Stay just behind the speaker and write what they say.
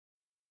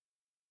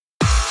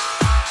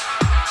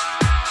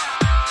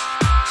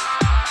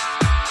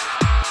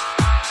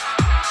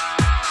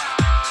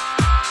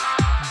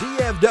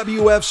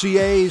DFW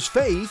FCA's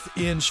Faith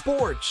in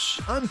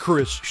Sports. I'm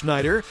Chris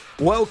Schneider.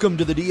 Welcome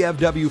to the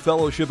DFW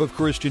Fellowship of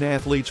Christian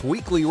Athletes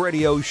weekly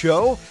radio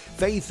show,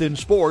 Faith in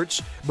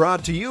Sports,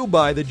 brought to you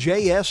by the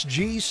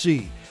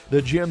JSGC,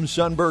 the Jim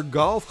Sundberg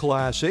Golf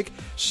Classic.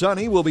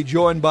 Sonny will be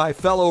joined by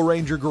fellow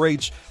Ranger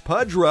greats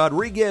Pudge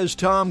Rodriguez,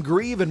 Tom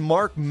Grieve, and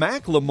Mark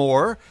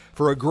McLemore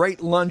for a great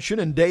luncheon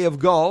and day of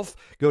golf.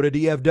 Go to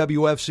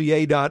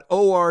dfwfca.org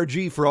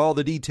for all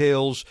the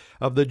details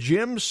of the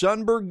Jim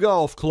Sundberg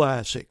Golf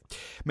Classic.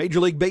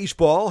 Major League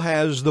Baseball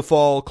has the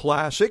Fall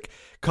Classic.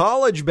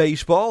 College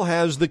baseball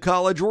has the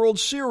College World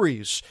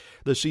Series.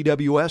 The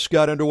CWS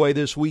got underway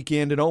this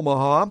weekend in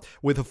Omaha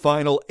with a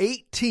final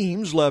 8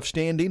 teams left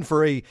standing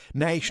for a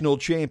national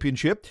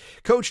championship.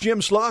 Coach Jim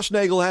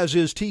Schlossnagle has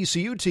his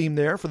TCU team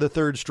there for the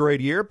third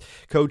straight year.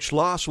 Coach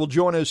Schloss will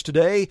join us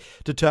today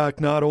to talk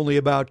not only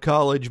about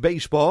college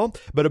baseball,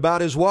 but about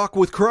his walk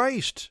with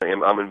Christ.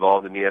 I'm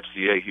involved in the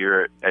FCA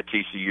here at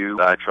TCU.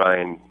 I try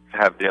and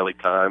have daily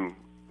time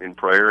in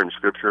prayer and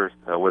scripture,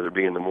 whether it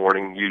be in the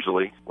morning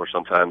usually, or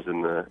sometimes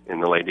in the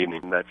late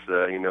evening. And that's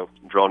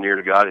draw near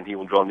to God, and He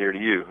will draw near to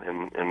you.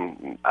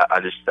 And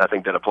I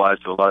think that applies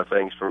to a lot of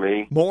things for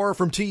me. More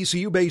from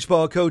TCU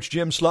baseball coach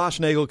Jim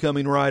Schlossnagle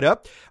coming right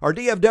up. Our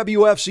DFW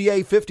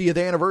FCA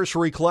 50th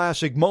Anniversary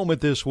Classic moment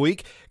this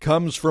week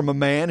comes from a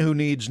man who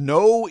needs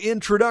no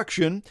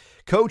introduction,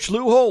 Coach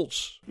Lou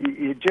Holtz.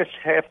 You just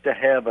have to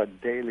have a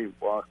daily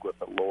walk with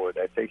the Lord.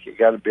 I think you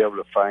got to be able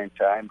to find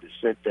time to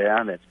sit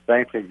down and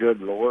thank the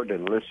good Lord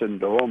and listen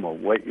to Him or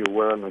what you're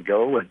willing to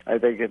go. And I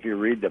think if you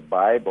read the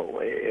Bible,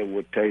 it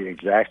would tell you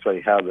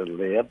exactly how to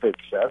live,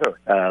 etc.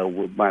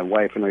 My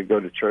wife and I go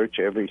to church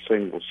every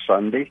single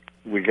Sunday.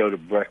 We go to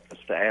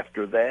breakfast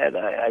after that.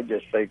 I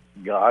just think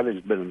God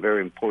has been a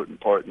very important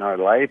part in our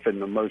life,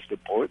 and the most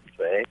important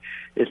thing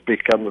is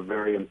become a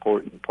very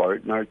important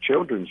part in our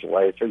children's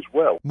life as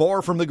well.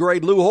 More from the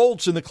great Lou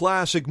Holtz in the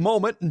classic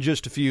moment in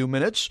just a few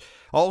minutes.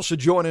 Also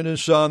joining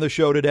us on the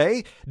show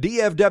today,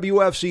 DFW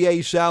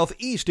FCA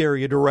Southeast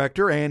Area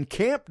Director and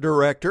Camp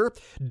Director,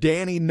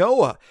 Danny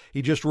Noah.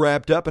 He just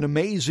wrapped up an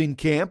amazing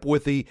camp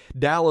with the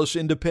Dallas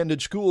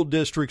Independent School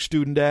District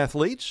student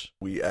athletes.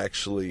 We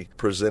actually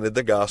presented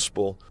the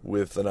gospel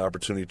with an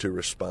opportunity to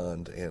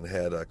respond and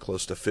had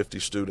close to 50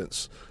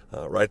 students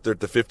right there at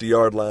the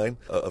 50-yard line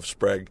of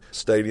Sprague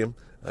Stadium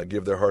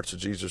give their hearts to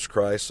Jesus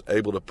Christ,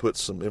 able to put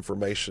some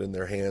information in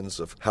their hands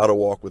of how to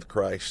walk with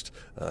Christ,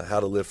 how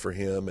to live for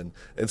Him,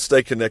 and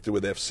stay connected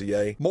with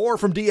FCA. More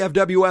from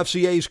DFW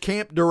FCA's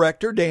Camp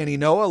Director, Danny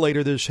Noah,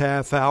 later this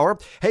half hour.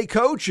 Hey,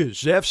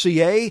 coaches,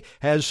 FCA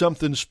has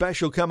something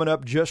special coming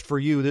up just for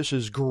you. This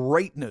is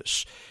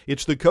greatness.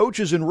 It's the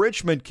Coaches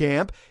Enrichment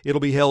Camp.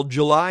 It'll be held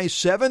July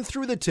 7th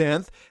through the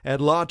 10th at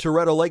La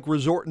Toretta Lake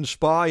Resort and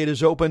Spa. It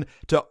is open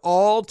to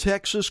all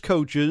Texas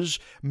coaches,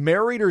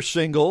 married or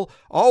single,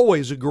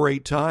 always a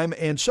great time,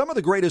 and some of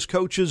the greatest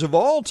coaches of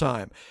all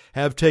time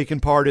have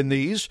taken part in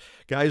these.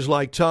 Guys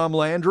like Tom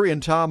Landry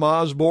and Tom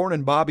Osborne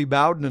and Bobby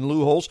Bowden and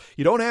Lou Holtz.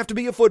 You don't have to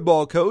be a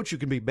football coach. You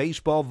can be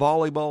baseball,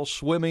 volleyball,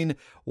 swimming,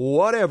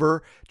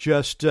 whatever.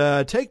 Just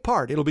take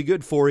part. It'll be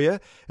good for you.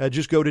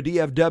 Just go to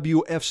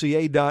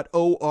dfwfca.org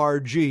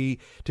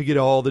to get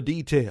all the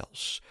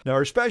details. Now,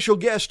 our special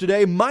guest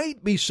today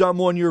might be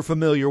someone you're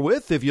familiar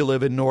with if you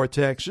live in North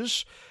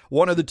Texas.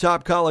 One of the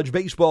top college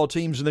baseball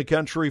teams in the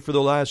country for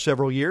the last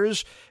several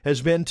years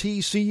has been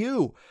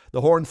TCU.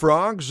 The Horned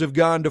Frogs have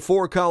gone to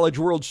 4 College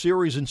World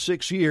Series in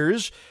 6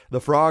 years. The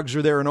Frogs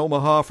are there in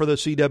Omaha for the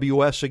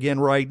CWS again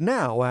right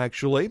now,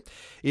 actually.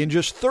 In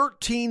just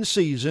 13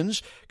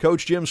 seasons,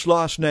 Coach Jim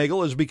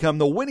Schlossnagle has become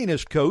the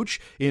winningest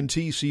coach in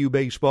TCU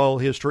baseball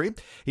history.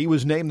 He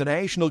was named the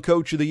National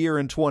Coach of the Year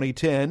in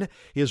 2010.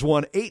 He has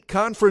won 8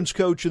 Conference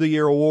Coach of the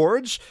Year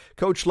awards.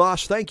 Coach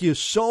Schloss, thank you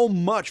so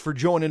much for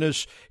joining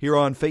us here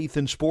on Faith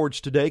in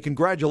Sports today.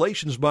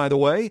 Congratulations, by the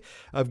way,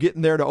 of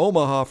getting there to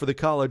Omaha for the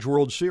College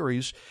World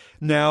Series.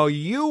 Now,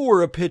 you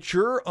were a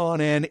pitcher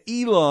on an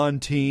Elon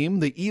team,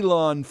 the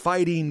Elon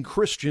Fighting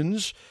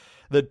Christians,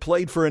 that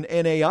played for an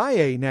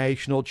NAIA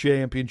national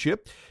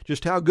championship.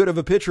 Just how good of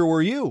a pitcher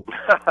were you?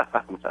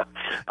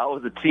 I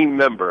was a team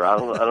member. I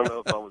don't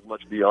know if I was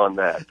much beyond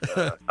that.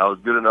 I was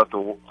good enough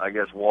to, I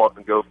guess,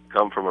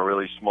 come from a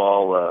really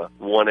small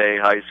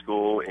 1A high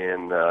school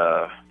in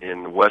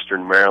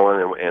Western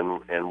Maryland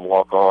and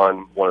walk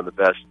on one of the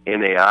best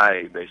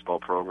NAIA baseball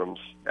programs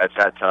at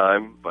that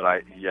time. But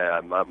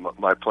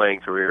my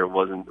playing career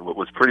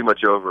was pretty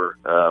much over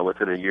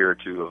within a year or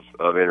two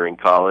of entering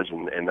college,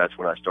 and that's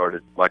when I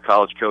started. My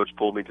college coach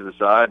pulled me to the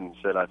side and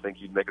said, "I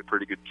think you'd make a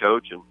pretty good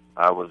coach." And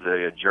I was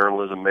a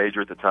journalism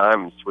major at the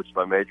time and switched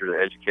my major to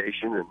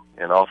education,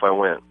 and off I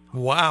went.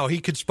 Wow, he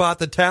could spot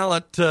the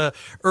talent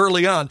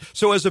early on.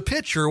 So as a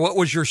pitcher, what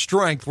was your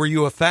strength? Were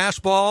you a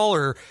fastball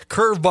or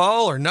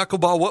curveball or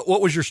knuckleball?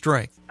 What was your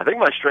strength? I think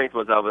my strength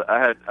was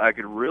I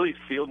could really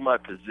field my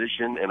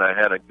position, and I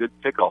had a good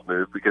pickoff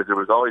move because there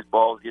was always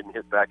balls getting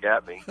hit back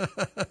at me.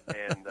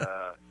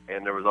 And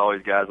and there was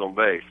always guys on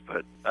base.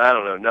 But I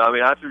don't know. No, I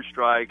mean, I threw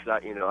strikes.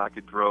 I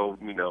could throw,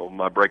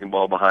 my breaking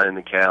ball behind in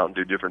the count and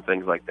do different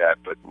things like that.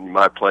 But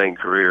my playing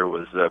career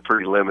was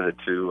pretty limited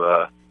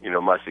to,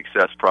 my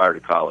success prior to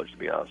college, to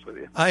be honest with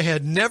you. I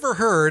had never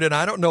heard, and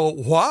I don't know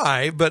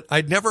why, but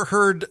I'd never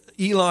heard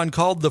Elon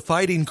called the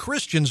Fighting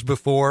Christians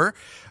before.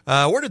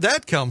 Where did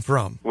that come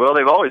from? Well,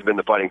 they've always been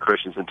the Fighting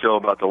Christians until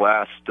about the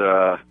last,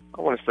 I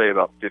want to say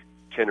about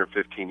 10 or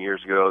 15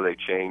 years ago, they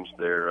changed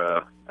their,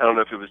 I don't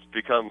know if it was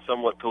become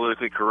somewhat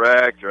politically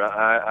correct, or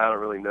I don't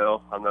really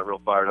know. I'm not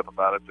real fired up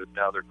about it, but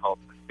now they're called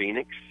the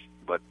Phoenix.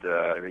 But,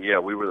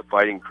 we were the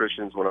Fighting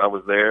Christians when I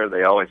was there.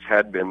 They always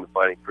had been the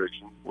Fighting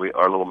Christians.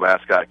 Our little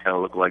mascot kind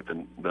of looked like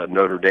the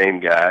Notre Dame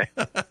guy.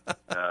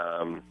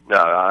 No,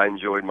 I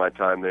enjoyed my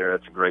time there.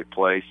 It's a great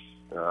place,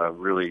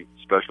 really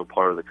special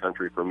part of the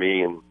country for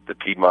me, and the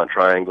Piedmont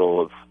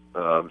Triangle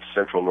of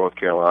central North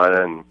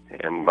Carolina,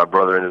 and my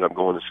brother ended up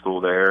going to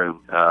school there. And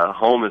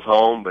home is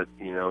home, but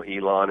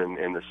Elon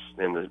and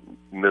the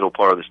middle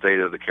part of the state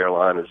of the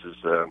Carolinas is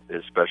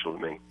special to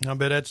me. I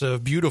bet that's a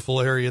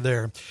beautiful area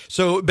there.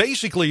 So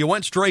basically, you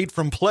went straight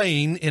from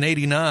playing in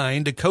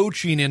 '89 to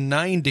coaching in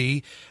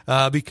 '90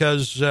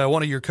 because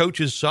one of your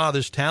coaches saw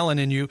this talent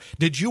in you.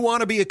 Did you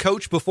want to be a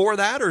coach before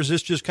that, or is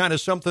this just kind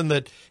of something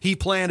that he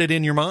planted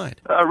in your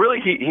mind? Really,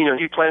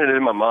 he planted it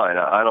in my mind.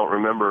 I don't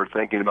remember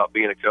thinking about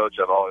being a coach.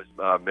 I've always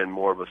been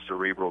more of a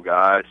cerebral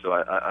guy, so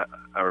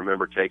I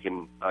remember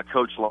taking a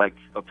coach-like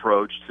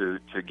approach to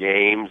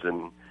games,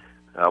 and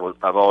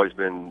I've always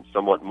been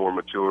somewhat more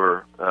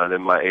mature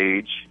than my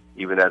age,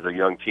 even as a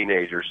young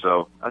teenager.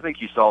 So I think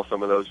he saw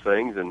some of those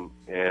things,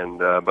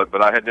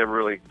 but I had never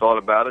really thought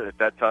about it. At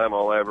that time,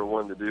 all I ever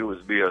wanted to do was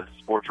be a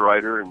sports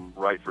writer and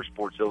write for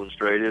Sports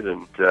Illustrated,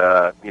 and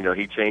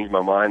he changed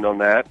my mind on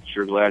that.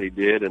 Sure glad he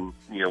did, and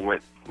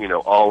went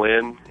all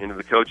into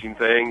the coaching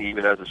thing.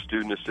 Even as a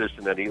student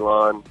assistant at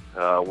Elon,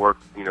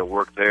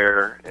 worked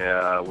there,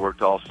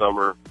 worked all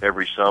summer,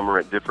 every summer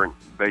at different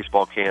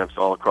baseball camps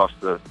all across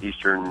the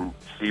eastern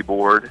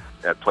seaboard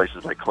at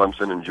places like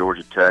Clemson and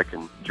Georgia Tech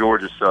and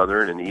Georgia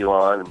Southern and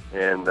Elon,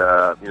 and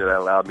that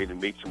allowed me to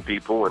meet some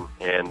people.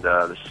 And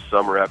the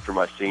summer after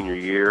my senior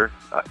year,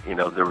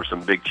 there were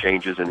some big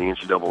changes in the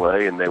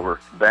NCAA, and they were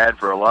bad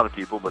for a lot of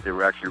people, but they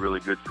were actually really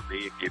good for me.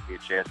 It gave me a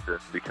chance to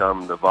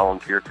become the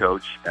volunteer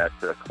coach at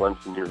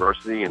Clemson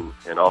University, and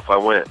off I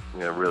went.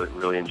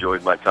 Really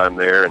enjoyed my time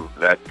there, and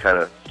that kind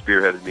of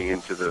spearheaded me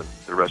into the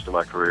rest of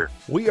my career.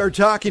 We are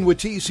talking with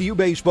TCU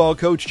baseball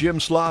coach Jim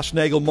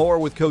Schlossnagle. More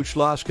with Coach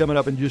Schloss coming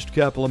up in just a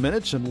couple of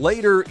minutes. And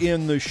later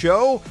in the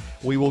show,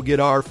 we will get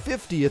our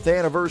 50th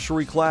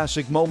anniversary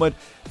classic moment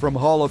from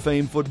Hall of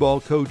Fame football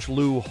coach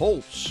Lou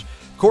Holtz.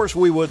 Of course,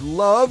 we would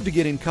love to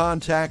get in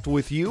contact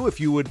with you. If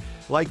you would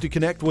like to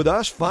connect with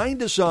us,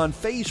 find us on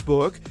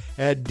Facebook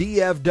at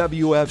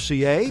DFW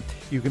FCA.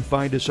 You can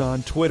find us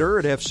on Twitter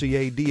at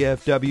FCA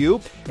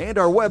DFW, and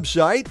our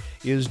website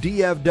is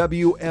dfwfca.org.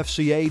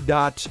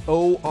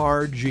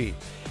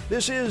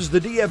 This is the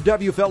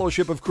DFW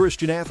Fellowship of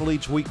Christian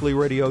Athletes weekly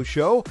radio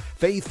show,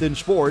 Faith in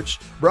Sports,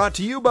 brought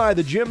to you by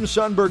the Jim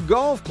Sundberg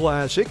Golf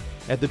Classic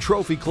at the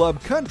Trophy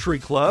Club Country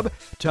Club.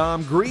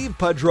 Tom Grieve,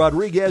 Pudge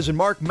Rodriguez, and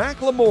Mark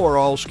McLemore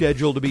all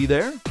scheduled to be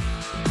there.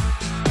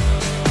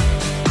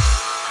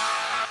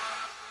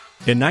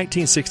 In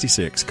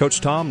 1966,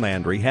 Coach Tom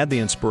Landry had the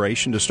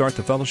inspiration to start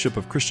the Fellowship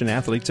of Christian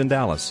Athletes in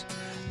Dallas.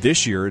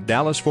 This year,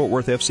 Dallas-Fort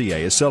Worth FCA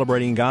is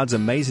celebrating God's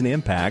amazing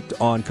impact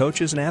on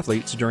coaches and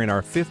athletes during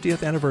our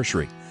 50th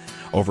anniversary.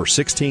 Over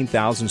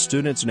 16,000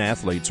 students and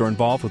athletes are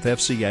involved with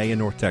FCA in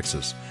North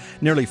Texas.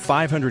 Nearly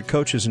 500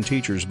 coaches and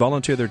teachers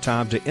volunteer their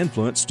time to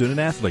influence student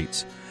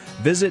athletes.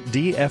 Visit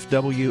dfwfca.org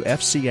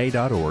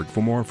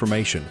for more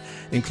information,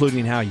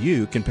 including how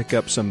you can pick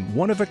up some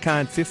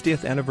one-of-a-kind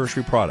 50th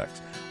anniversary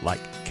products like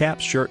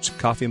caps, shirts,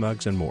 coffee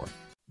mugs, and more.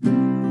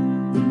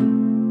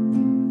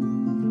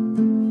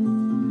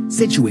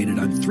 Situated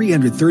on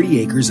 330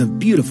 acres of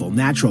beautiful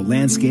natural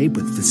landscape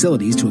with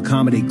facilities to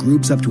accommodate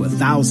groups up to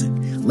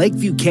 1,000,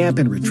 Lakeview Camp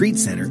and Retreat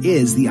Center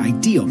is the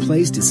ideal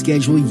place to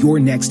schedule your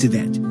next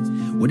event.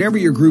 Whatever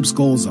your group's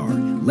goals are,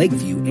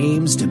 Lakeview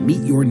aims to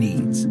meet your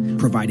needs,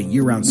 providing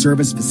year-round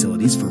service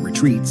facilities for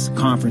retreats,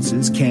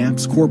 conferences,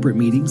 camps, corporate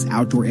meetings,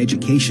 outdoor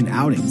education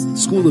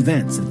outings, school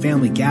events, and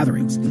family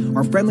gatherings.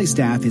 Our friendly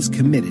staff is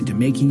committed to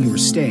making your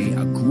stay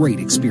a great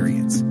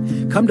experience.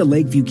 Come to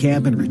Lakeview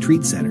Camp and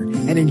Retreat Center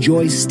and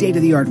enjoy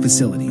state-of-the-art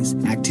facilities,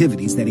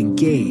 activities that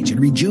engage and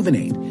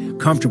rejuvenate,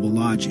 comfortable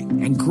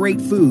lodging, and great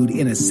food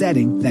in a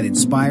setting that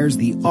inspires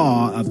the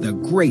awe of the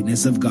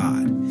greatness of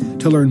God.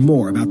 To learn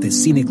more about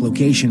this scenic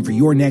location for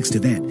your next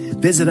event,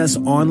 visit us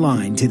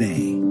online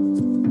today.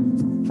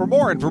 For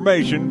more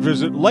information,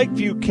 visit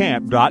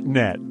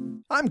lakeviewcamp.net.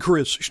 I'm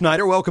Chris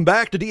Schneider. Welcome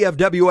back to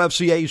DFW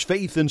FCA's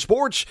Faith in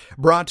Sports,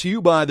 brought to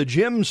you by the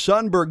Jim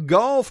Sundberg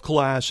Golf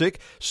Classic.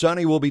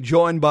 Sonny will be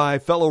joined by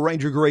fellow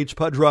Ranger greats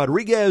Pudge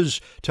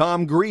Rodriguez,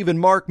 Tom Grieve, and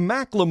Mark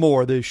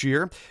McLemore this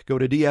year. Go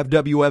to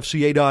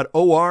dfwfca.org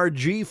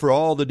for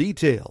all the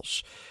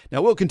details.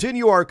 Now, we'll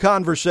continue our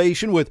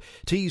conversation with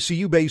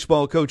TCU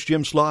Baseball coach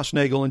Jim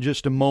Schlossnagle in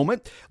just a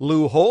moment.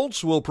 Lou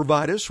Holtz will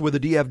provide us with a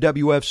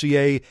DFW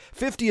FCA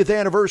 50th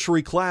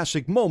Anniversary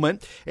Classic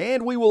moment,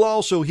 and we will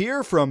also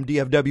hear from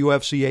DFW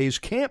FCA's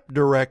camp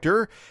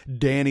director,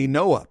 Danny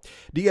Noah.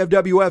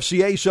 DFW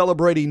FCA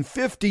celebrating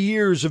 50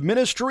 years of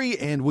ministry,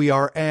 and we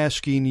are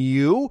asking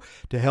you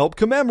to help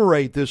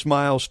commemorate this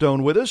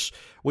milestone with us.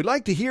 We'd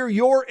like to hear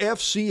your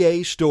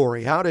FCA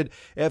story. How did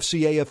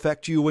FCA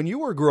affect you when you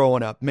were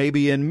growing up,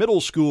 maybe in middle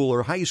school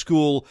or high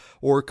school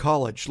or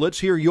college?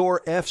 Let's hear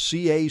your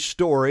FCA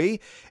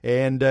story,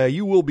 and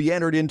you will be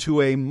entered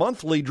into a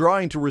monthly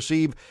drawing to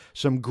receive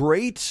some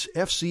great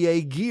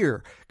FCA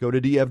gear. Go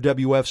to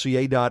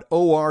dfwfca.org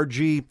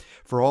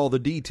for all the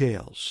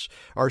details.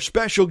 Our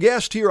special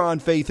guest here on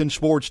Faith in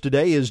Sports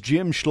today is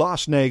Jim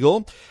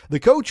Schlossnagle, the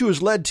coach who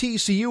has led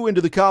TCU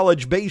into the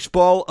college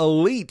baseball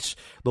elite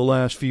the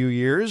last few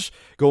years,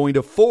 going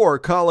to 4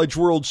 College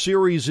World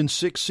Series in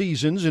 6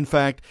 seasons. In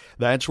fact,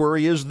 that's where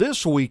he is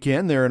this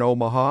weekend there in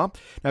Omaha.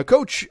 Now,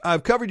 Coach,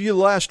 I've covered you the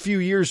last few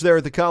years there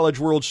at the College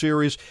World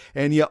Series,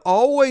 and you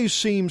always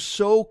seem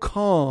so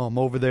calm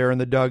over there in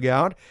the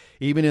dugout,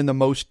 even in the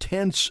most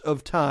tense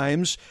of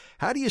times.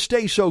 How do you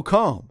stay so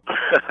calm?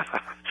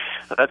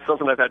 That's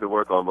something I've had to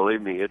work on.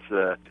 Believe me,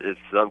 it's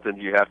something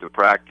you have to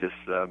practice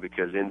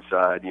because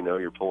inside,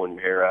 you're pulling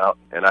your hair out.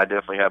 And I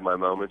definitely have my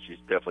moments. You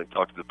definitely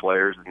talk to the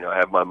players. I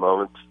have my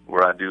moments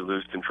where I do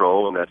lose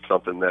control, and that's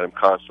something that I'm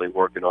constantly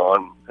working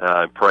on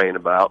and praying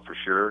about for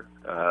sure.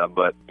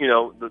 But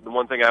the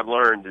one thing I've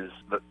learned is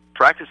that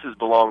practices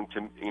belong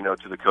to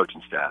the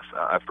coaching staff.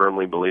 I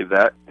firmly believe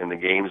that, and the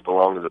games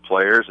belong to the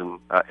players. And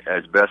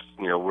as best,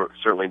 we're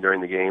certainly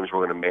during the games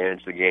we're going to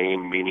manage the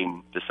game,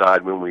 meaning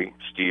decide when we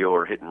steal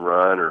or hit and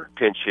run or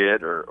pinch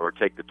hit or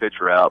take the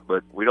pitcher out.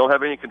 But we don't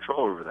have any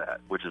control over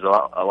that, which is a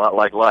lot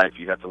like life.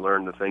 You have to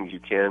learn the things you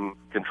can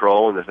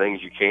control and the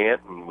things you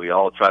can't, and we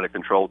all try to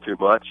control too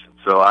much.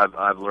 So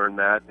I've learned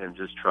that and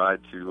just tried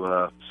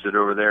to sit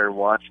over there and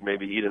watch,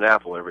 maybe eat an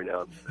apple every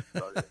now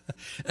and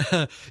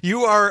then.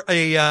 You are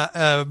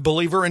a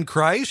believer in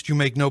Christ. You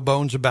make no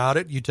bones about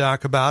it. You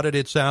talk about it.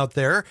 It's out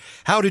there.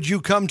 How did you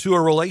come to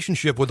a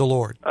relationship with the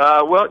Lord?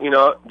 Well,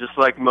 just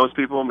like most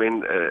people,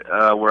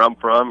 where I'm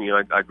from,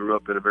 I grew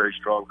up in a very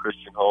strong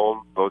Christian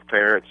home. Both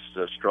parents,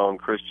 strong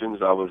Christians.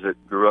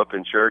 Grew up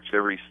in church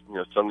every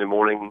Sunday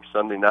morning,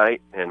 Sunday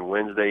night, and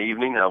Wednesday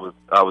evening. I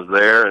was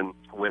there and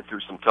went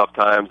through some tough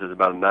times as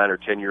about a 9 or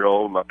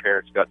 10-year-old. My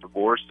parents got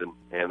divorced,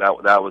 and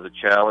that was a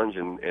challenge.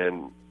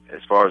 And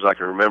as far as I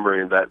can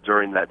remember, that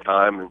during that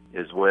time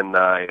is when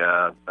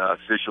I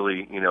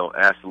officially,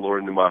 asked the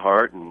Lord into my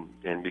heart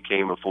and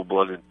became a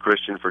full-blooded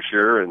Christian for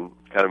sure, and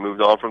kind of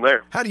moved on from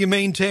there. How do you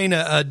maintain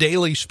a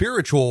daily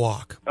spiritual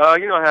walk? I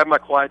have my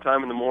quiet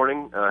time in the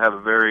morning. I have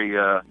a very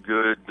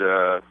good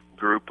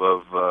group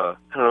of,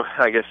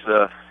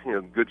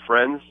 good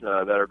friends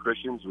that are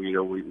Christians.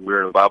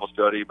 We're in a Bible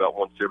study about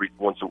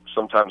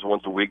sometimes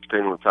once a week,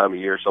 depending on the time of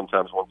year,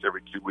 sometimes once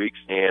every 2 weeks.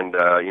 And,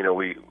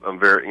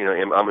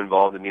 I'm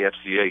involved in the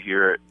FCA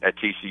here at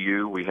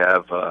TCU. We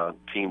have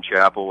team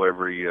chapel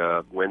every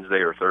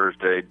Wednesday or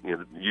Thursday,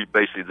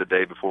 basically the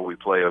day before we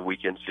play a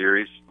weekend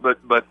series.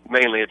 But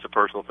mainly it's a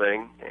personal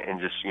thing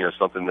and just,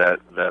 something that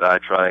I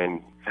try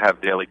and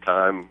have daily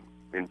time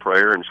in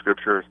prayer and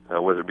scripture,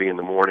 whether it be in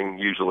the morning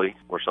usually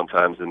or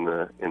sometimes in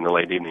the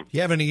late evening. You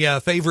have any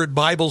favorite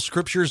Bible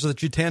scriptures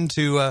that you tend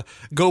to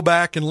go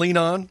back and lean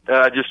on?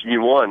 Just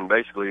one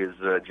basically is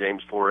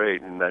James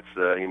 4:8, and that's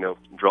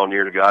draw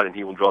near to God and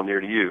He will draw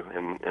near to you.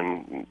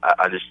 And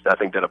I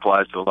think that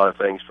applies to a lot of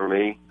things for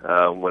me.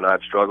 When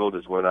I've struggled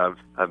is when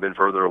I've been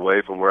further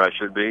away from where I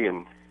should be,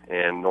 and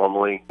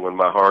normally when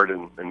my heart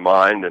and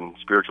mind and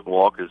spiritual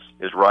walk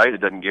is right,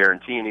 it doesn't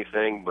guarantee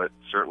anything, but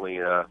certainly,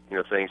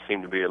 things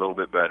seem to be a little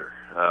bit better,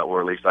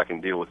 or at least I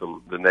can deal with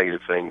the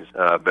negative things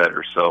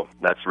better. So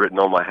that's written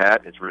on my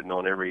hat. It's written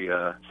on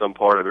some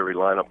part of every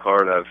lineup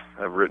card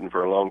I've written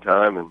for a long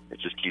time, and it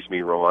just keeps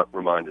me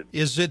reminded.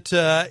 Is it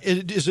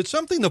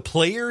something the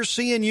players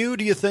see in you,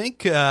 do you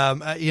think?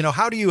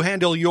 How do you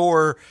handle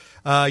your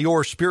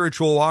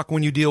spiritual walk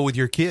when you deal with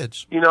your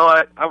kids?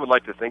 I would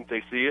like to think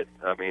they see it.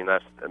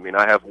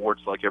 I have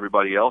warts like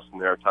everybody else,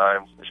 and there are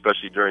times,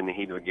 especially during the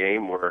heat of a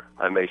game, where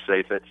I may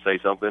say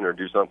something or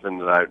do something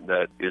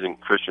that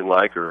isn't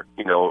Christian-like, or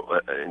in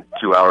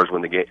 2 hours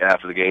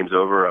after the game's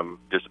over, I'm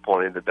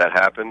disappointed that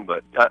happened.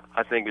 But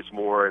I think it's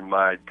more in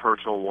my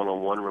personal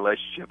one-on-one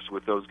relationships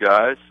with those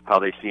guys, how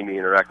they see me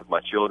interact with my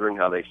children,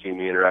 how they see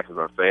me interact with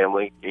our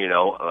family.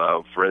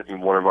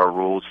 One of our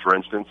rules, for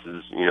instance,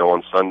 is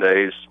on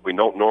Sundays we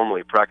don't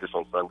normally practice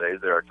on Sundays.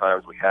 There are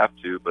times we have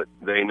to, but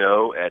they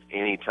know at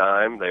any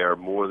time they are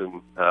more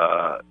than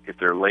if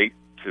they're late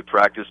to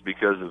practice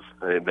because of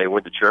they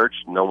went to church.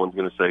 No one's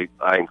going to say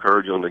I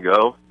encourage them to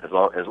go as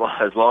long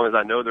as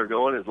I know they're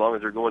going. As long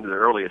as they're going to the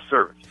earliest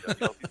service,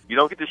 you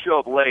don't get to show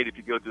up late if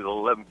you go to the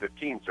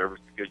 11:15 service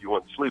because you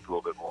want to sleep a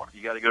little bit more.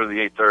 you got to go to the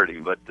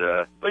 8:30. But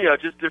yeah,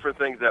 just different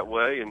things that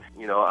way. And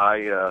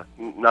I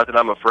not that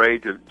I'm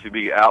afraid to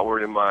be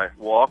outward in my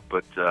walk,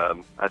 but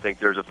I think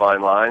there's a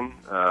fine line,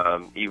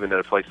 even at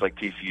a place like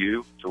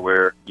TCU, to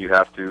where you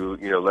have to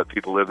let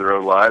people live their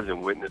own lives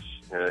and witness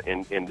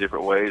in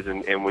different ways,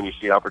 and when you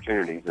see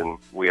opportunities. And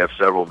we have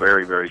several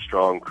very, very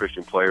strong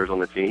Christian players on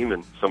the team,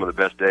 and some of the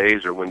best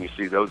days are when you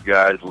see those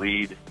guys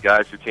lead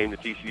guys who came to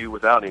TCU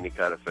without any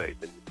kind of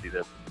faith, and you see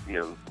them.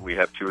 We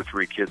have 2 or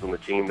 3 kids on the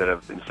team that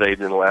have been saved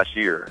in the last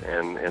year,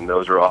 and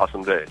those are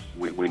awesome days.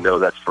 We know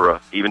that's for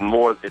even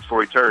more. It's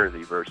for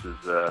eternity versus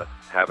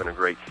having a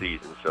great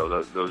season. So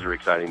those are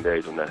exciting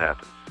days when that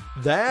happens.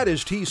 That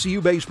is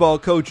TCU baseball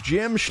coach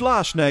Jim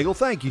Schlossnagle.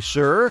 Thank you,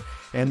 sir,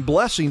 and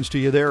blessings to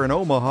you there in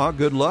Omaha.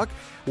 Good luck.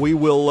 We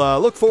will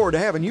look forward to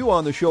having you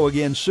on the show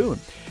again soon.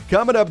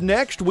 Coming up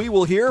next, we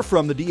will hear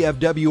from the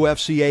DFW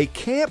FCA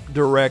camp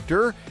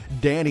director,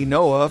 Danny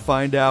Noah,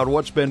 find out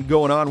what's been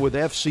going on with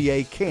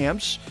FCA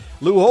camps.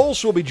 Lou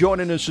Holtz will be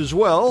joining us as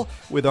well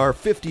with our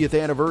 50th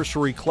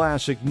anniversary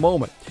classic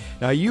moment.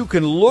 Now, you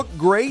can look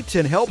great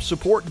and help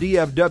support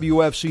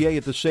DFW FCA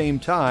at the same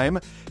time.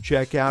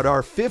 Check out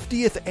our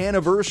 50th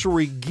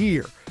anniversary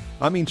gear.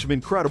 I mean, some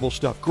incredible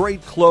stuff.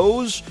 Great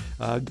clothes,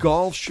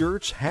 golf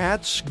shirts,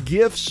 hats,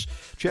 gifts.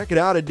 Check it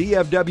out at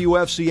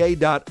dfwfca.org.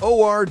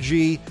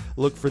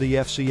 Look for the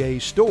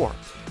FCA store.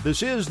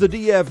 This is the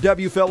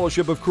DFW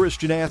Fellowship of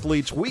Christian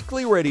Athletes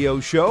weekly radio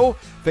show,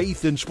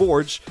 Faith in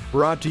Sports,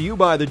 brought to you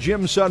by the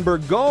Jim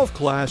Sundberg Golf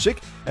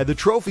Classic at the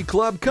Trophy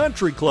Club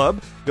Country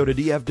Club. Go to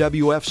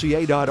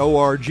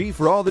dfwfca.org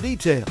for all the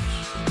details.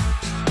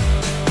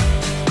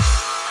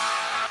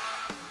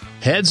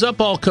 Heads up,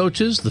 all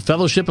coaches. The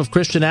Fellowship of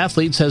Christian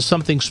Athletes has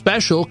something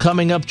special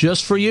coming up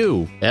just for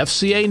you.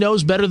 FCA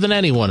knows better than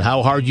anyone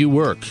how hard you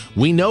work.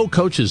 We know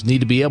coaches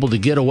need to be able to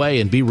get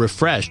away and be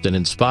refreshed and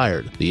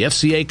inspired. The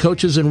FCA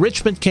Coaches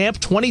Enrichment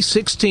Camp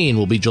 2016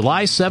 will be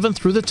July 7th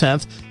through the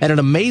 10th at an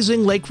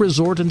amazing lake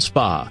resort and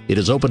spa. It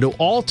is open to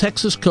all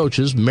Texas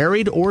coaches,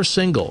 married or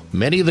single.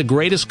 Many of the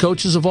greatest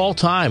coaches of all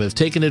time have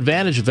taken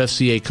advantage of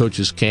FCA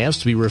Coaches Camps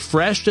to be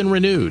refreshed and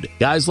renewed.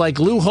 Guys like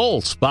Lou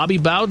Holtz, Bobby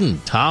Bowden,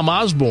 Tom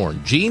Osborne,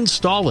 Gene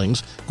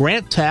Stallings,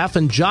 Grant Taff,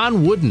 and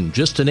John Wooden,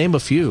 just to name a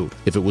few.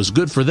 If it was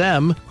good for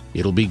them,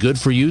 it'll be good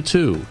for you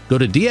too. Go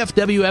to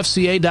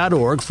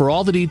dfwfca.org for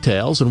all the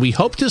details, and we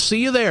hope to see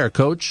you there,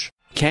 Coach.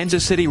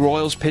 Kansas City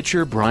Royals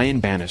pitcher Brian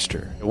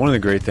Bannister. One of the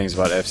great things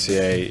about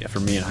FCA for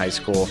me in high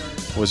school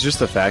was just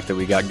the fact that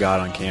we got God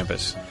on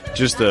campus.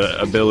 Just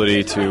the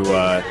ability to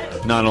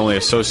not only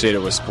associate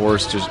it with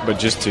sports, but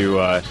just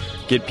to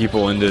get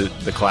people into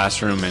the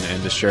classroom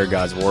and to share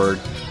God's Word.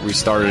 We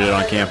started it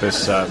on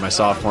campus my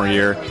sophomore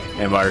year,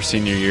 and by our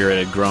senior year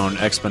it had grown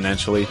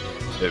exponentially.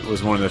 It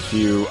was one of the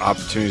few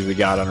opportunities we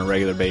got on a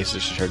regular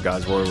basis to share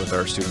God's Word with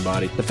our student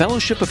body. The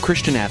Fellowship of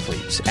Christian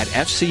Athletes at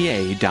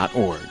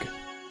FCA.org.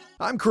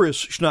 I'm Chris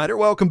Schneider.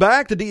 Welcome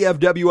back to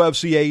DFW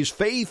FCA's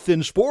Faith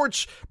in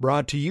Sports,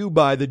 brought to you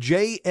by the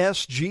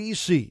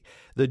JSGC,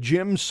 the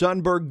Jim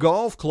Sundberg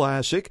Golf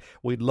Classic.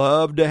 We'd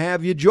love to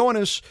have you join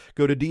us.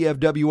 Go to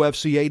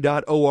dfwfca.org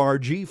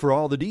for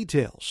all the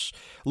details.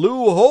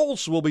 Lou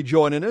Holtz will be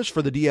joining us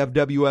for the DFW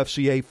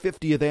FCA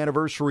 50th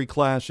Anniversary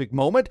Classic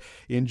moment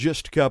in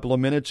just a couple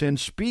of minutes. And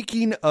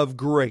speaking of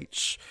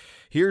greats,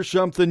 here's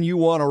something you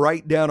want to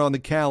write down on the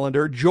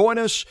calendar. Join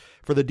us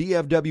for the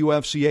DFW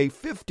FCA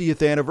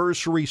 50th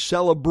Anniversary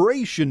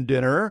Celebration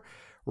Dinner.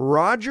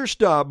 Roger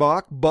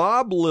Staubach,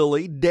 Bob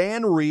Lilly,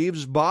 Dan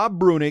Reeves, Bob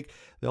Brunick,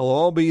 they'll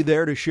all be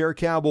there to share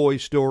cowboy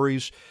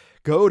stories.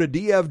 Go to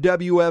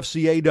dfwfca.org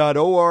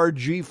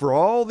for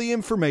all the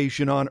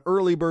information on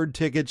early bird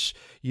tickets.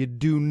 You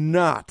do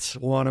not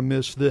want to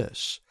miss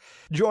this.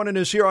 Joining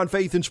us here on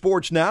Faith in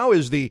Sports now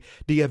is the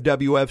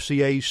DFW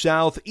FCA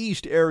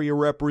Southeast Area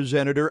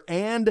Representative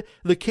and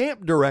the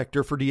Camp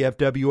Director for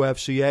DFW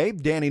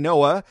FCA, Danny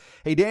Noah.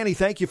 Hey, Danny,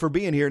 thank you for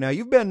being here. Now,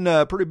 you've been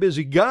a pretty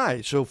busy guy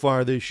so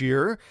far this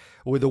year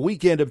with the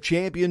Weekend of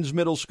Champions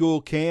Middle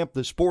School Camp,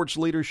 the Sports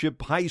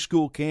Leadership High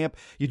School Camp.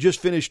 You just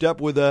finished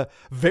up with a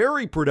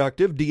very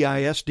productive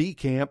DISD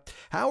camp.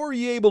 How are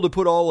you able to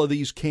put all of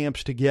these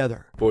camps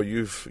together? Boy,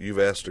 you've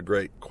asked a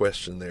great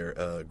question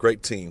there.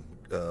 Great team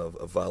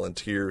of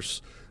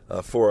volunteers.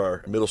 For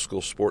our middle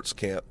school sports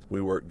camp,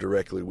 we work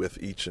directly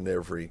with each and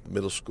every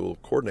middle school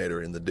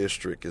coordinator in the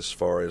district as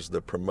far as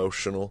the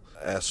promotional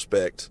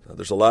aspect.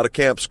 There's a lot of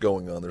camps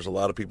going on. There's a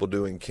lot of people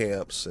doing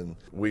camps, and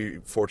we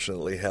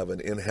fortunately have an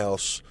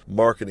in-house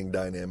marketing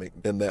dynamic,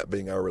 and that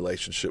being our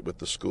relationship with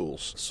the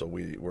schools. So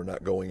we're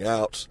not going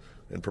out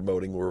and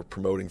promoting, we're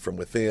promoting from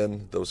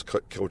within. Those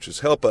coaches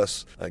help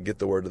us get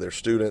the word to their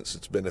students.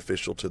 It's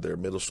beneficial to their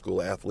middle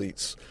school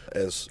athletes.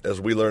 As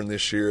we learn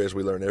this year, as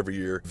we learn every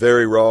year,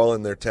 very raw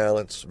in their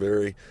talents,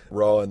 very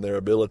raw in their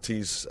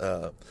abilities,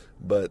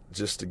 but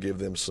just to give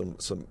them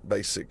some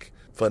basic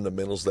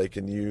fundamentals they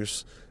can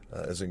use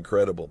is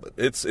incredible. But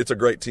it's a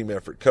great team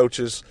effort.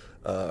 Coaches,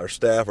 our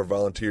staff, our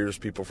volunteers,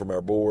 people from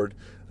our board,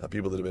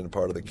 people that have been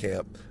part of the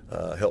camp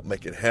help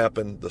make it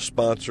happen. The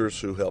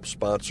sponsors who help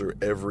sponsor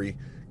every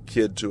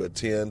kid to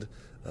attend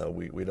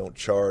We don't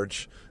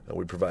charge.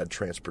 We provide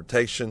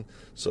transportation.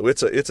 So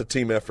it's a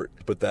team effort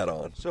to put that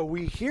on. So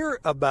we hear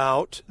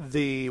about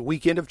the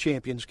Weekend of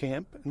Champions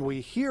Camp, and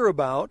we hear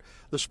about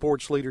the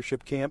Sports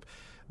Leadership Camp,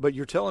 but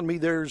you're telling me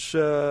there's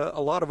a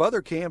lot of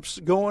other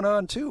camps going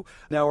on too.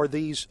 Now, are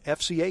these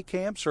FCA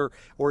camps,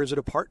 or is it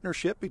a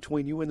partnership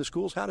between you and the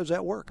schools? How does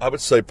that work? I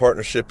would say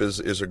partnership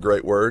is a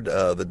great word.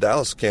 The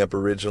Dallas camp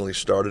originally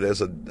started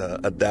as a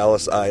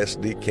Dallas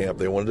ISD camp.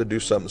 They wanted to do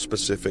something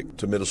specific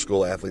to middle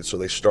school athletes, so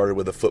they started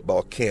with a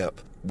football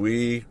camp.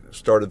 We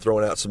started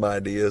throwing out some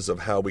ideas of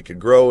how we could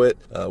grow it.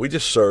 We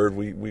just served.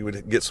 We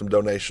would get some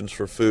donations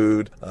for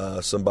food,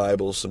 some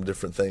Bibles, some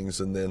different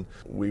things, and then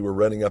we were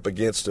running up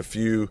against a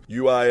few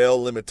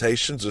UIL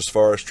limitations as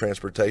far as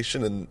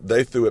transportation, and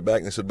they threw it back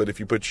and they said, but if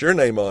you put your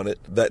name on it,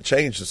 that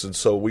changes. And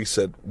so we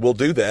said, we'll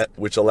do that,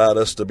 which allowed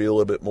us to be a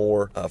little bit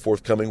more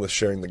forthcoming with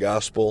sharing the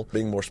gospel,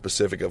 being more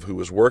specific of who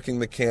was working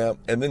the camp,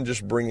 and then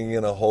just bringing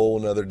in a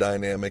whole other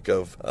dynamic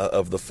of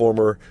the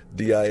former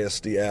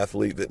DISD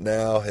athlete that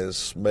now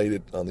has made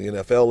it on the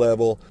NFL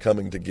level,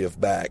 coming to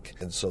give back.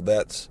 And so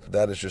that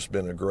has just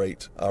been a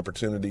great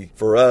opportunity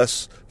for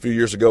us. A few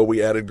years ago,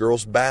 we added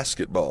girls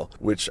basketball,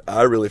 which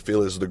I really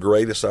feel is the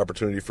greatest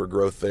opportunity for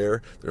growth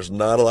there. There's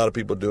not a lot of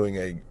people doing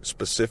a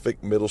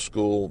specific middle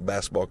school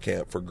basketball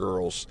camp for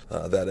girls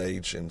that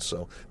age. And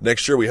so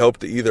next year we hope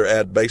to either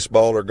add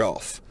baseball or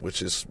golf,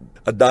 which is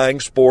a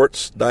dying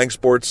sports in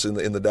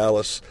the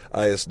Dallas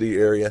ISD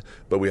area,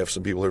 but we have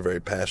some people who are very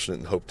passionate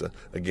and hope to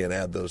again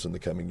add those in the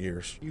coming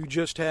years. You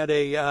just had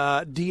a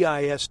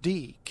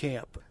DISD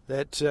camp.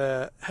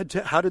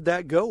 How did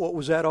that go? What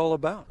was that all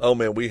about? Oh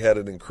man, we had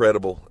an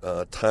incredible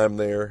time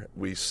there.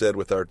 We said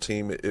with our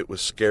team it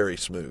was scary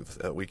smooth.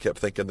 We kept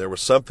thinking there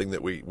was something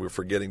that we were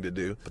forgetting to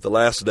do. But the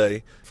last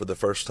day, for the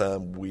first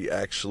time, we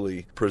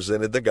actually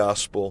presented the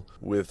gospel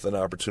with an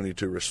opportunity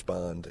to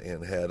respond,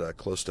 and had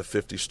close to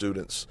 50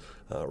 students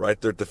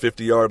right there at the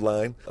 50-yard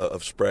line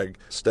of Sprague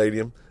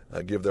Stadium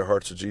give their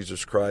hearts to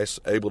Jesus Christ,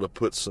 able to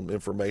put some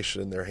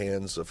information in their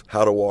hands of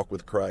how to walk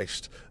with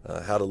Christ,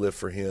 how to live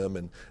for Him,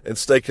 and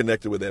stay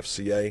connected with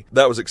FCA.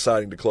 That was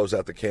exciting to close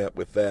out the camp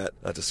with that,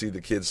 to see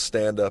the kids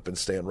stand up and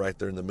stand right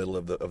there in the middle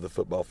of the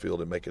football field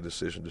and make a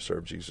decision to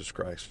serve Jesus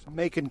Christ.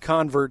 Making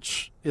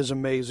converts is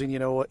amazing,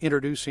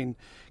 introducing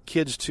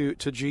kids to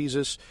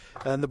Jesus.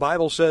 And the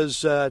Bible says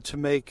to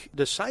make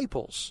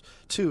disciples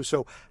too.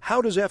 So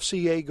how does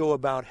FCA go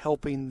about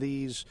helping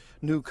these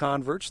new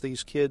converts,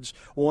 these kids,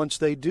 once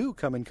they do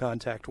come in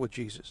contact with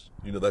Jesus?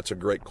 That's a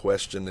great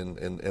question,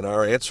 and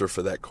our answer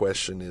for that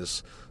question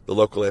is the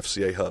local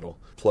FCA huddle,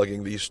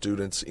 plugging these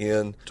students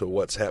in to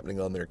what's happening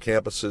on their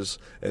campuses,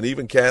 and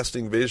even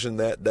casting vision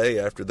that day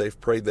after they've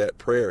prayed that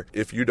prayer.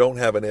 If you don't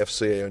have an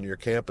FCA on your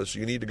campus,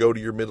 you need to go to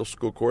your middle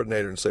school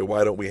coordinator and say,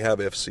 why don't we have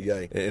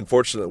FCA? And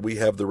fortunately, we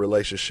have the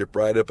relationship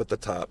right up at the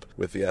top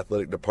with the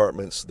athletic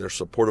departments. They're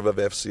supportive of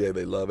FCA.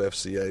 They love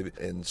FCA.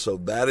 And so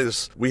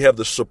we have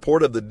the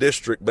support of the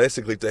district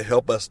basically to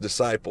help us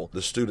disciple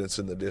the students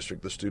in the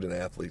district, the student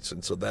athletes.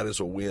 And so that is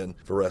a win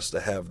for us to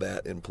have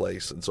that in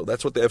place. And so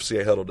that's what the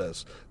FCA huddle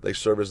does. They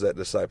serve as that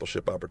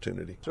discipleship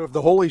opportunity. So if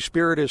the Holy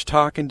Spirit is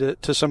talking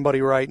to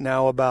somebody right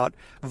now about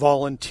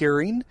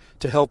volunteering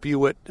to help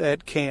you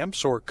at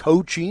camps, or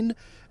coaching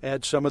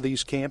at some of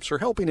these camps, or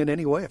helping in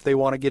any way, if they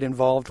want to get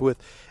involved with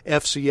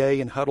FCA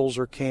and huddles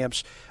or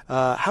camps,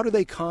 how do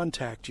they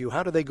contact you?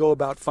 How do they go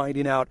about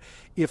finding out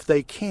if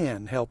they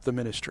can help the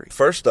ministry?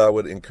 First, I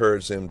would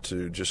encourage them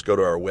to just go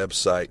to our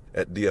website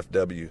at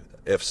DFW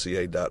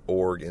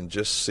FCA.org and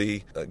just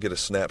get a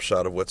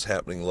snapshot of what's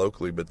happening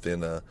locally. But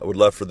then I would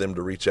love for them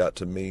to reach out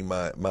to me.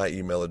 My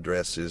email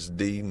address is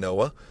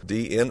dnoah,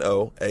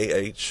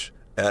 DNOAH,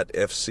 at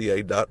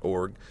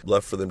fca.org.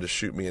 Love for them to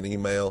shoot me an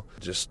email.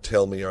 Just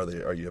tell me,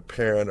 are you a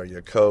parent? Are you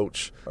a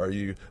coach? Are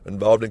you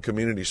involved in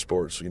community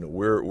sports?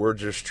 We're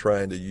just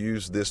trying to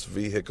use this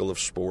vehicle of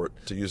sport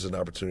to use an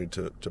opportunity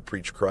to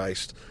preach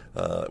Christ,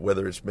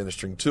 whether it's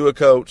ministering to a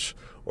coach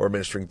or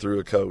ministering through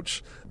a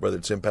coach, whether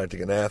it's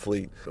impacting an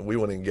athlete. We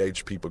want to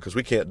engage people because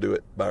we can't do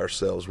it by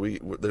ourselves.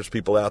 There's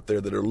people out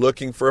there that are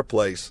looking for a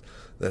place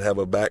that have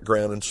a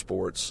background in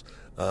sports,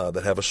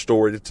 that have a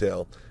story to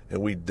tell,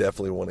 and we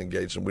definitely want to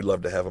engage them. We'd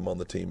love to have them on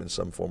the team in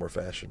some form or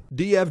fashion.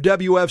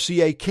 DFW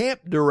FCA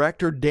Camp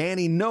Director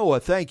Danny Noah.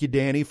 Thank you,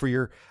 Danny, for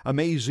your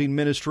amazing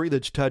ministry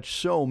that's touched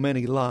so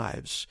many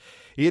lives.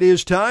 It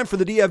is time for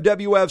the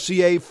DFW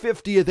FCA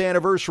 50th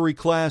Anniversary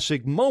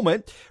Classic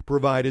moment,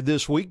 provided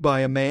this week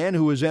by a man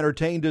who has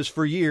entertained us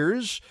for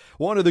years,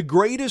 one of the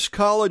greatest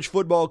college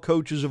football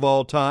coaches of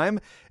all time,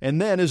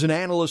 and then as an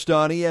analyst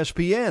on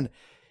ESPN.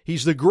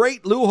 He's the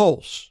great Lou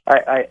Holtz.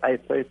 I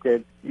think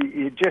that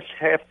you just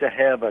have to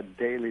have a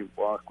daily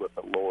walk with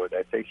the Lord.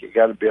 I think you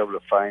got to be able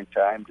to find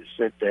time to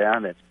sit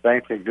down and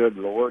thank the good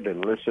Lord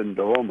and listen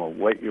to Him, or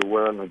what you're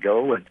willing to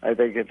go. And I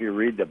think if you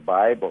read the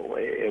Bible,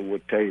 it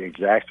would tell you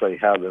exactly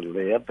how to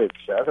live,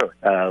 etc.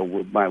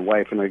 My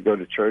wife and I go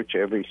to church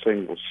every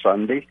single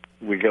Sunday.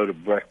 we go to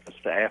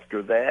breakfast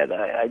after that.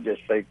 I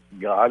just think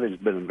God has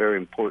been a very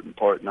important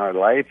part in our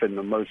life, and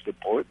the most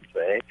important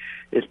thing,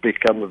 it's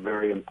become a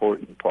very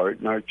important part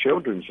in our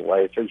children's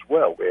life as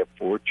well. We have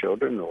 4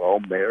 children. They're all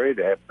married.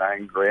 I have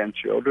 9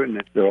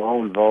 grandchildren. They're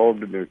all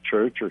involved in their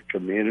church or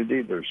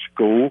community, their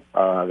school.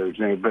 There's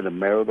never been a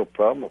marital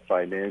problem, a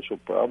financial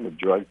problem, a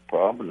drug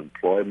problem, an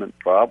employment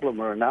problem,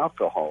 or an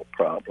alcohol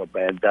problem.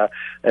 And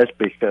that's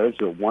because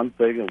the one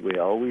thing that we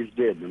always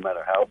did, no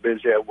matter how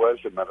busy I was,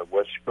 no matter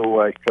what school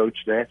I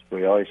coached at,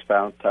 we always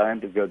found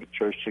time to go to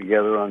church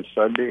together on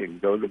Sunday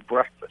and go to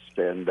breakfast.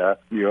 And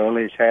you're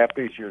only as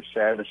happy as your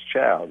saddest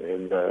child.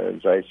 And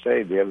as I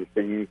say, the other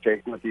thing you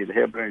take with you to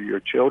heaven are your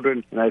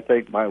children. And I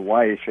think my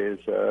wife has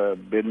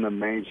been the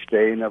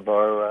mainstay of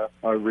our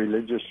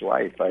religious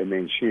life. I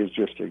mean, she is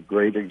just a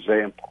great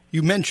example.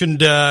 You mentioned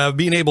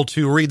being able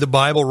to read the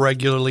Bible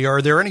regularly.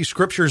 Are there any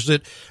scriptures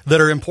that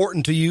are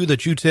important to you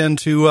that you tend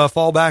to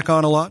fall back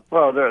on a lot?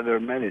 Well, there are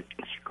many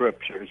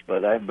scriptures,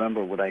 but I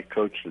remember when I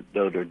coached at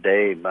Notre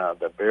Dame,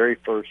 the very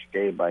first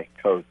game I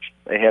coached,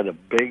 they had a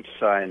big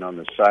sign on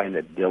the sign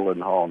at Dillon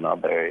Hall. Now,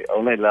 they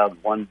only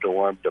allowed one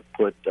dorm to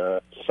put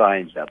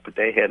signs up, but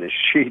they had a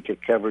sheet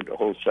that covered the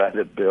whole side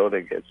of the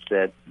building that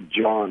said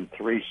John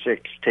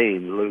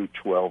 3:16, Lou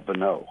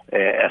 12-0.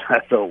 And I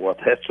thought, well,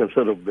 that's a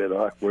little bit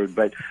awkward,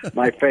 but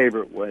my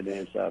favorite one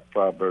is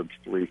Proverbs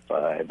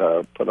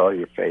 3:5. Put all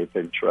your faith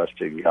and trust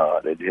in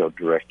God, and He'll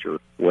direct your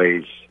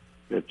ways.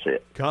 That's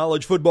it.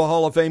 College Football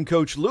Hall of Fame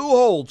coach Lou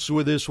Holtz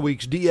with this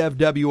week's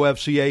DFW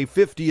FCA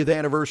 50th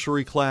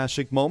Anniversary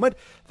Classic moment.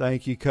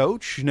 Thank you,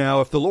 Coach.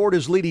 Now, if the Lord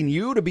is leading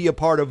you to be a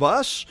part of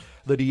us,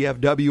 the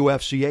DFW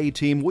FCA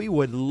team, we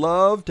would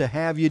love to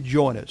have you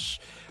join us.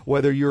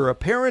 Whether you're a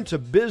parent, a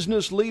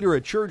business leader,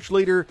 a church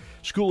leader,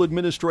 school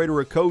administrator,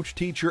 a coach,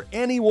 teacher,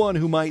 anyone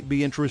who might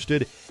be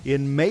interested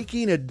in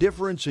making a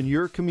difference in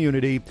your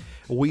community,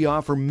 we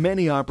offer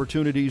many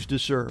opportunities to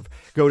serve.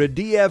 Go to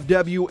dfwfca.org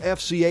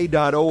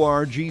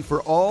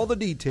for all the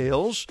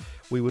details.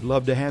 We would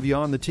love to have you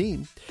on the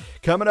team.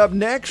 Coming up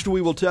next, we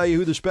will tell you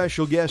who the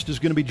special guest is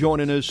going to be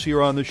joining us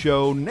here on the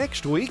show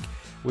next week.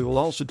 We will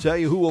also tell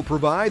you who will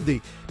provide the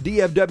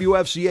DFW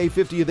FCA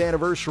 50th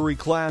Anniversary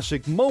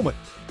Classic moment.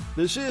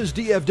 This is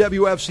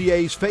DFW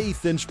FCA's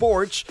Faith in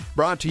Sports,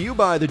 brought to you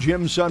by the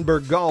Jim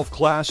Sundberg Golf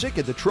Classic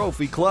at the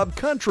Trophy Club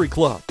Country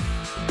Club.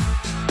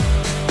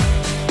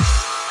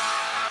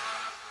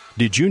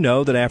 Did you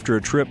know that after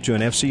a trip to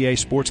an FCA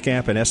sports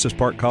camp in Estes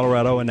Park,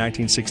 Colorado in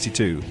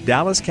 1962,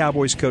 Dallas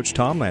Cowboys coach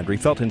Tom Landry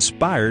felt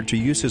inspired to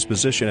use his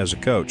position as a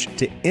coach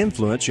to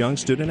influence young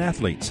student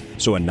athletes.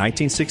 So in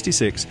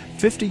 1966,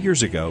 50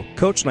 years ago,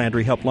 Coach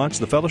Landry helped launch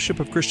the Fellowship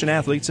of Christian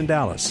Athletes in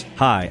Dallas.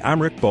 Hi, I'm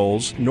Rick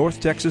Bowles, North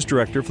Texas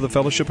Director for the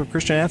Fellowship of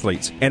Christian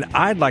Athletes, and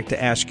I'd like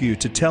to ask you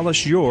to tell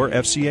us your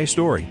FCA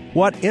story.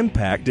 What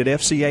impact did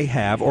FCA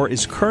have or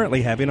is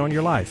currently having on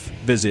your life?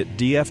 Visit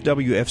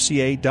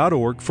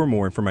dfwfca.org for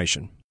more information.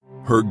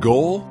 Her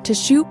goal? To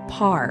shoot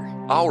par.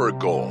 Our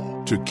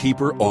goal? To keep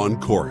her on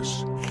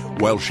course.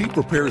 While she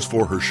prepares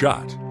for her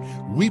shot,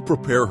 we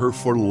prepare her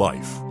for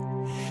life.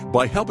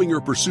 By helping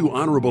her pursue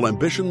honorable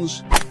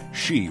ambitions,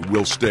 she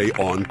will stay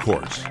on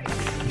course.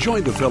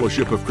 Join the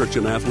Fellowship of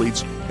Christian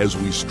Athletes as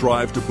we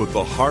strive to put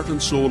the heart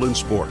and soul in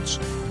sports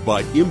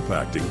by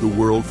impacting the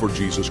world for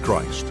Jesus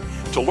Christ.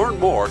 To learn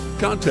more,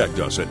 contact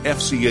us at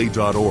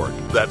fca.org.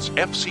 That's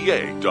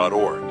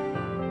fca.org.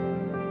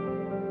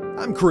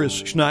 I'm Chris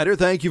Schneider.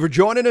 Thank you for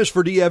joining us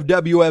for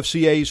DFW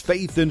FCA's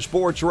Faith in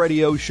Sports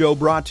radio show,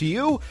 brought to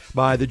you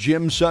by the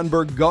Jim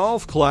Sundberg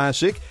Golf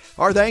Classic.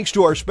 Our thanks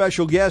to our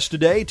special guest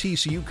today,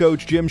 TCU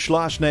coach Jim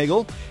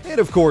Schlossnagle, and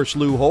of course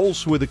Lou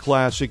Holtz with a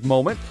classic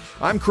moment.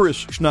 I'm Chris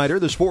Schneider,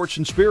 the Sports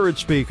and Spirit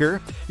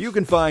Speaker. You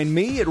can find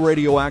me at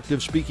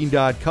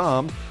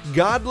radioactivespeaking.com.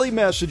 Godly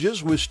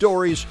messages with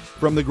stories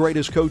from the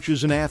greatest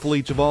coaches and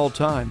athletes of all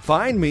time.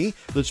 Find me,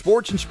 the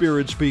Sports and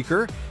Spirit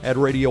Speaker, at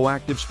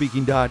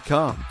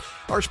radioactivespeaking.com.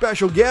 Our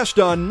special guest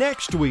on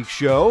next week's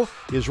show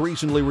is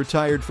recently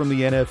retired from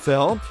the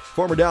NFL,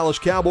 former Dallas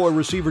Cowboy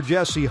receiver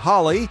Jesse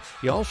Holley.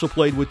 He also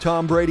played with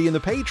Tom Brady and the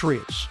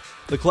Patriots.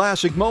 The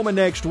classic moment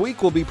next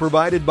week will be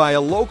provided by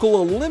a local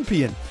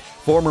Olympian,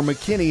 former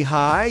McKinney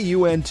High,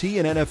 UNT,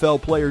 and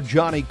NFL player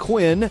Johnny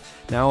Quinn,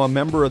 now a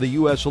member of the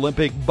U.S.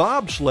 Olympic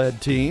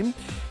bobsled team.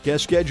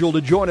 Guests scheduled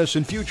to join us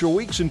in future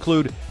weeks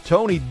include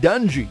Tony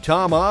Dungy,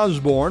 Tom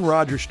Osborne,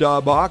 Roger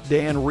Staubach,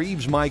 Dan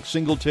Reeves, Mike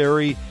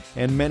Singletary,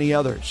 and many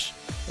others.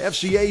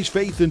 FCA's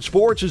Faith in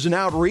Sports is an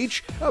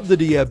outreach of the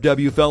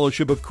DFW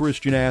Fellowship of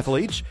Christian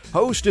Athletes,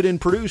 hosted and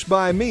produced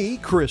by me,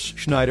 Chris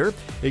Schneider.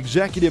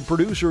 Executive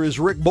producer is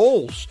Rick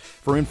Bowles.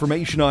 For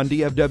information on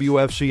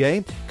DFW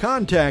FCA,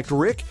 contact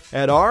Rick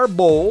at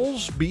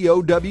rbowles,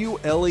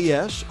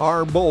 B-O-W-L-E-S,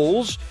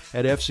 rbowles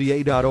at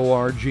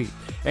fca.org.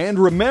 And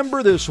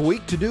remember this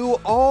week to do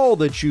all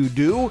that you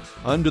do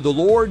unto the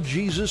Lord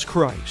Jesus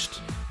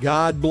Christ.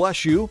 God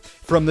bless you.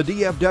 From the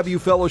DFW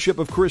Fellowship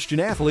of Christian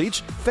Athletes,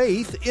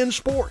 Faith in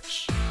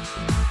Sports.